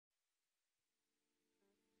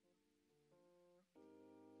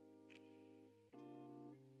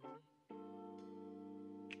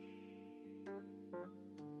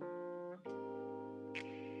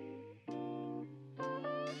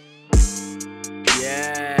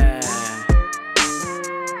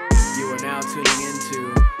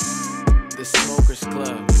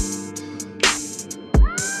club.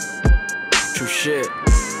 True shit.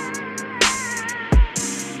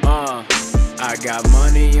 I got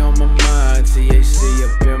money on my mind, THC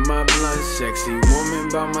up in my blunt. Sexy woman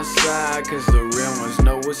by my side, cause the real ones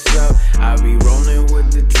know what's up. I be rolling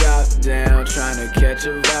with the top down, trying to catch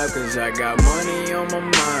a vibe, cause I got money on my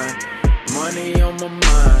mind. Money on my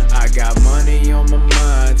mind, I got money on my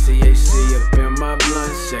mind. THC up in my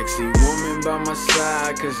blunt. Sexy woman by my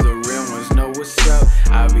side, cause the real ones know what's up.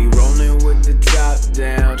 I be rolling with the top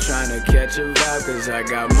down, trying to catch a vibe, cause I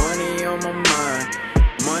got money on my mind.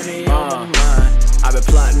 Money on my mind. I've been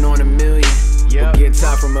plotting on $1 million, but getting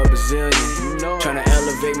top from a bazillion. Trying to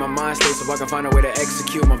elevate my mind state so I can find a way to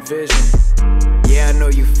execute my vision. Yeah, I know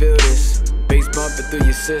you feel this. Bass bumping through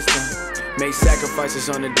your system. Make sacrifices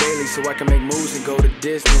on the daily so I can make moves and go the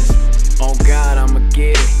distance. On God, I'ma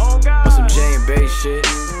get it. On some J and bass shit.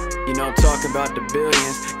 You know I'm talking about the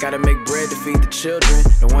billions. Gotta make bread to feed the children.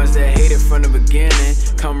 The ones that hate it from the beginning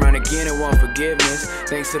come round again and want forgiveness.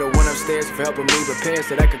 Thanks to the one upstairs for helping me prepare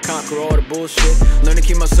so that I could conquer all the bullshit. Learn to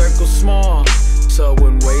keep my circle small, so I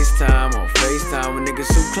wouldn't waste time on FaceTime with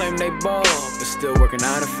niggas who claim they ball, but still working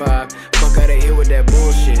 9 to 5. Fuck out of here with that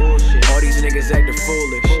bullshit. All these niggas acting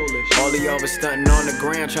foolish. All of y'all been stunting on the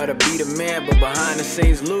gram, try to be the man, but behind the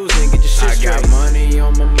scenes losing. Get your shit straight. I got money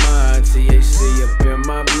on my mind, THC up in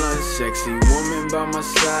my blunt. Sexy woman by my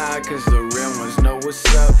side, cause the real ones know what's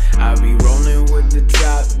up. I be rolling with the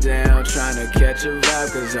top down, trying to catch a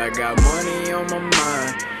vibe, cause I got money on my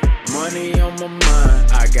mind. Money on my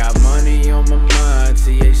mind, I got money on my mind.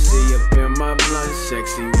 THC up in my blunt.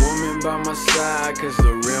 Sexy woman by my side, cause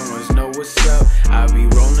the real ones know what's up. I be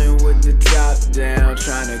rolling with the top down,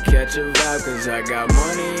 trying to catch a vibe, cause I got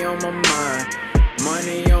money on my mind.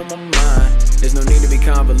 Money on my mind. There's no need to be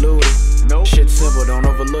convoluted. Shit simple, don't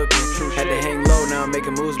overlook it. Had to hang low, now I'm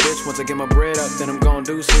making moves, bitch. Once I get my bread up, then I'm gon'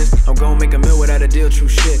 do sis. I'm gon' make a meal without a deal, true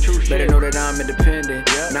shit. Better know that I'm independent.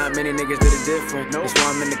 Not many niggas did it different. That's why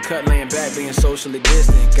I'm in the cut, laying back, being socially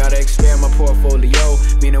distant. Gotta expand my portfolio,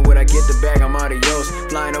 meaning when I get the bag, I'm adios.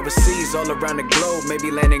 Flying overseas, all around the globe.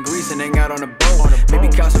 Maybe land in Greece and hang out on a boat. Maybe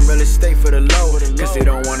cause some real estate for the low, cause they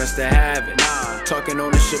don't want us to have it. Talking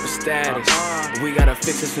ownership of status, we gotta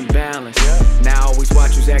fix this imbalance. Now I always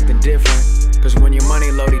watch who's acting different, cause when your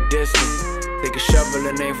money low, they distant. Take a shovel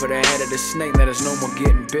and aim for the head of the snake, let us no more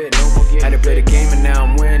getting bit. Had to play the game and now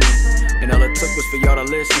I'm winning, and all it took was for y'all to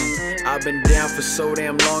listen. I've been down for so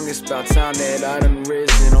damn long, it's about time that I done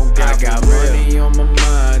risen. On God, I got money on my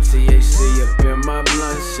mind, THC up in my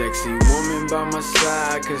blunt. Sexy woman by my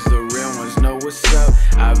side, cause the real ones know what's up.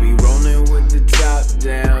 I be rolling with the top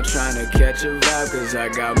down, trying to catch a vibe, cause I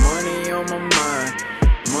got money on my mind.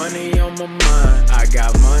 Money on my mind, I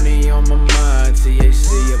got money on my mind.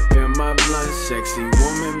 THC up in my blunt. Sexy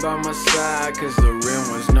woman by my side, cause the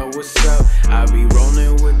real ones know what's up. I be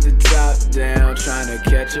rolling with the top down, trying to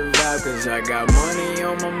catch a vibe, cause I got money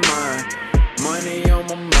on my mind. Money on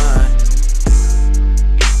my mind.